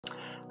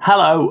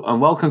Hello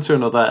and welcome to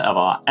another of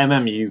our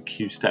MMU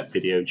Q-Step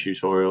video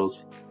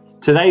tutorials.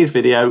 Today's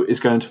video is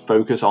going to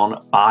focus on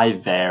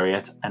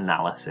bivariate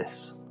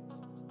analysis.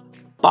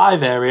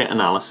 Bivariate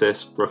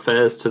analysis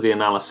refers to the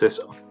analysis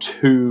of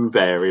two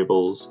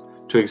variables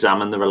to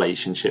examine the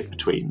relationship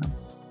between them.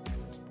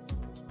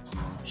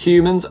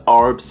 Humans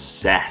are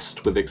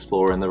obsessed with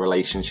exploring the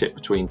relationship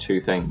between two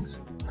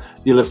things.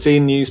 You'll have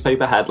seen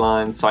newspaper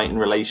headlines citing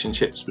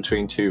relationships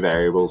between two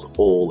variables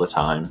all the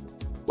time,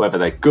 whether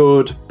they're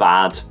good,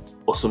 bad,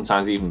 or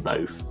sometimes even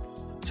both.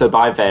 So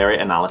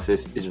bivariate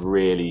analysis is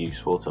really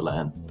useful to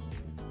learn.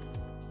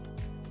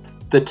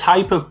 The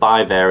type of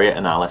bivariate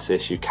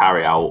analysis you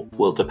carry out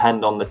will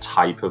depend on the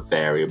type of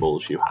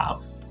variables you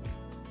have.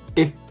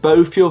 If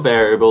both your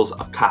variables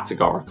are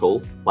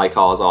categorical, like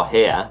ours are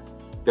here,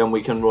 then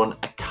we can run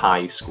a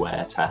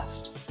chi-square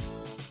test.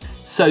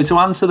 So to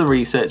answer the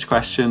research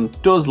question,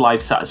 does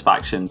life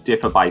satisfaction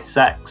differ by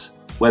sex,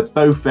 where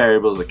both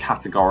variables are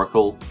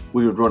categorical,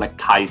 we would run a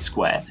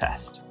chi-square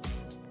test.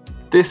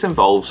 This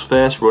involves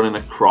first running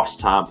a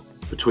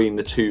crosstab between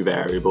the two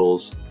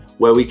variables,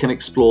 where we can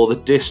explore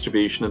the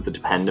distribution of the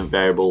dependent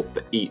variable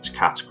for each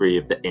category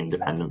of the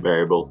independent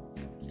variable.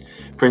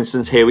 For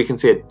instance, here we can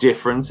see a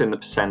difference in the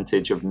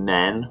percentage of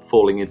men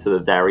falling into the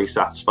very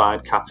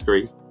satisfied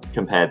category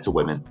compared to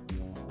women.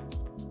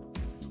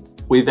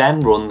 We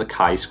then run the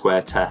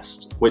chi-square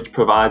test, which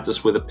provides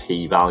us with a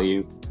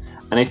p-value.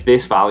 And if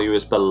this value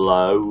is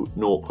below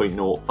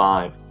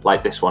 0.05,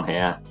 like this one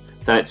here,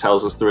 then it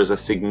tells us there is a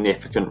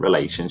significant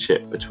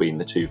relationship between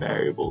the two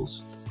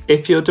variables.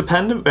 If your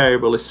dependent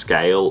variable is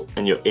scale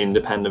and your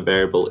independent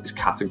variable is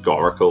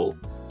categorical,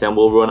 then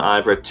we'll run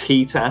either a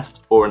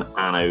t-test or an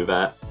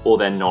ANOVA or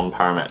their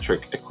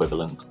non-parametric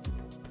equivalent.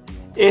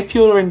 If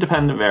your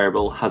independent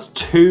variable has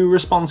two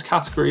response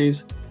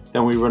categories,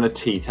 then we run a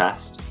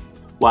t-test,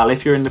 while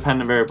if your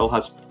independent variable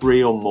has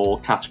three or more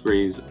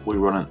categories, we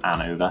run an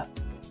ANOVA.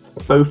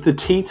 Both the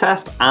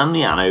t-test and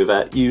the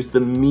ANOVA use the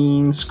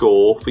mean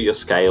score for your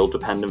scale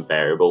dependent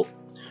variable,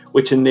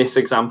 which in this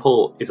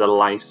example is a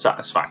life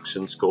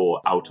satisfaction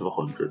score out of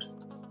 100.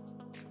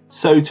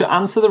 So to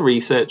answer the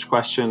research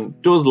question,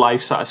 does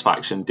life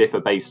satisfaction differ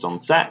based on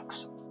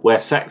sex, where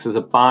sex is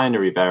a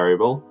binary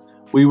variable,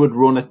 we would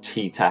run a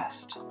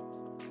t-test.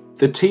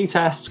 The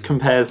t-test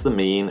compares the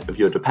mean of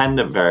your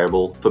dependent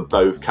variable for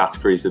both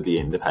categories of the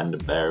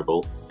independent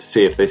variable to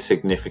see if they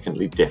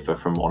significantly differ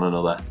from one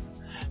another.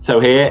 So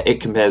here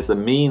it compares the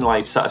mean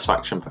life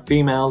satisfaction for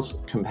females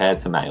compared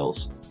to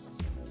males.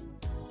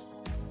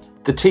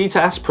 The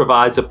t-test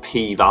provides a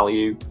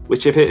p-value,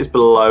 which if it is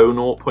below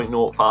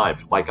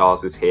 0.05, like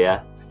ours is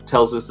here,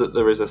 tells us that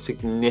there is a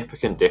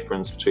significant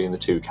difference between the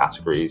two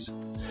categories.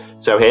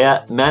 So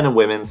here, men and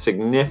women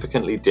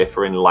significantly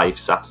differ in life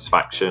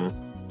satisfaction,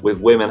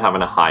 with women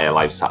having a higher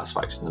life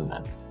satisfaction than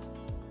men. To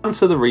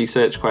answer the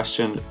research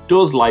question,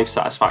 does life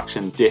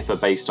satisfaction differ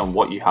based on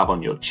what you have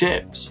on your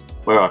chips?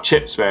 Where our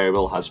chips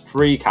variable has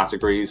three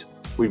categories,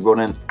 we run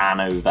an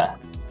ANOVA.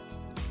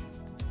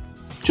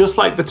 Just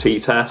like the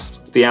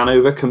t-test, the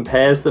ANOVA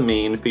compares the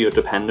mean for your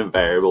dependent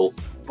variable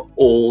for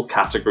all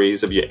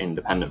categories of your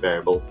independent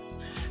variable.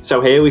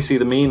 So here we see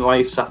the mean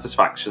life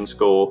satisfaction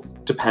score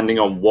depending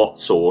on what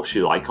source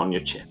you like on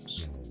your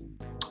chips.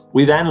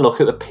 We then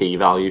look at the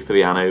p-value for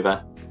the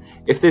ANOVA.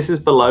 If this is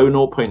below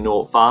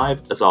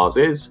 0.05, as ours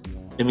is,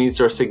 it means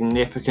there are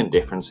significant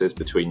differences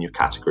between your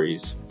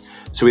categories.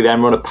 So we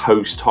then run a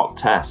post hoc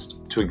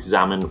test to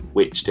examine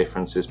which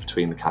differences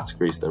between the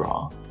categories there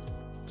are.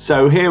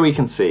 So here we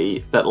can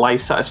see that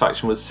life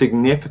satisfaction was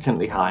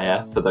significantly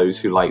higher for those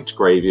who liked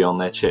gravy on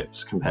their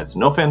chips compared to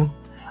nothing,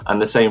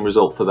 and the same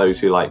result for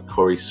those who like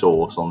curry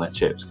sauce on their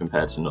chips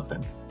compared to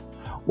nothing,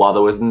 while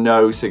there was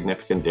no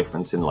significant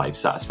difference in life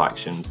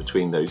satisfaction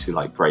between those who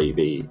like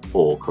gravy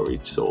or curry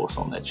sauce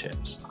on their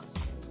chips.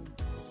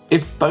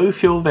 If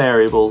both your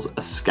variables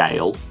are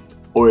scale,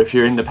 or if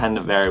your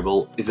independent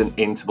variable is an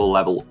interval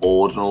level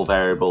ordinal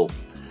variable,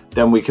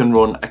 then we can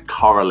run a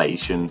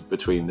correlation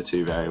between the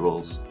two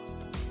variables.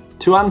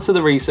 To answer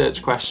the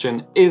research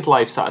question, is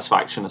life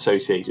satisfaction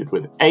associated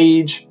with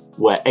age,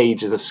 where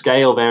age is a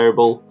scale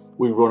variable,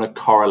 we run a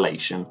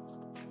correlation.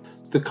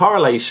 The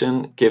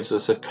correlation gives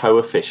us a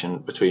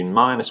coefficient between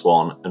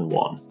 -1 and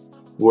 1,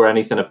 where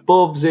anything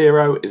above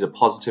 0 is a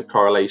positive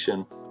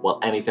correlation, while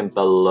anything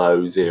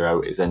below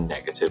 0 is a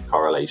negative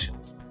correlation.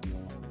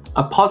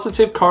 A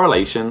positive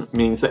correlation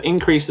means that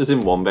increases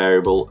in one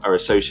variable are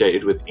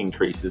associated with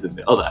increases in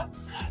the other.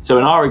 So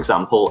in our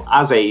example,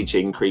 as age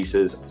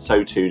increases,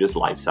 so too does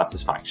life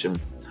satisfaction.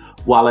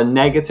 While a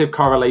negative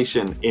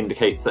correlation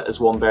indicates that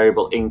as one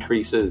variable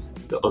increases,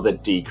 the other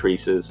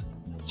decreases.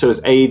 So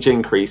as age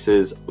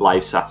increases,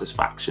 life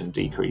satisfaction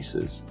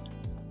decreases.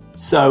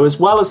 So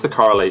as well as the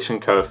correlation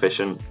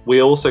coefficient,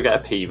 we also get a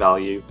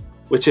p-value,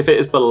 which if it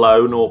is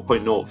below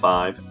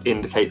 0.05,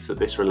 indicates that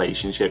this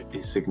relationship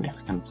is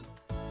significant.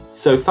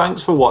 So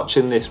thanks for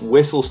watching this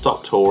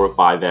whistle-stop tour of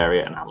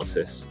bivariate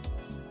analysis.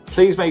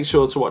 Please make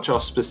sure to watch our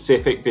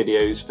specific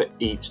videos for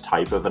each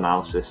type of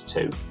analysis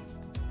too.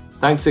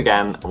 Thanks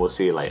again, and we'll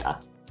see you later.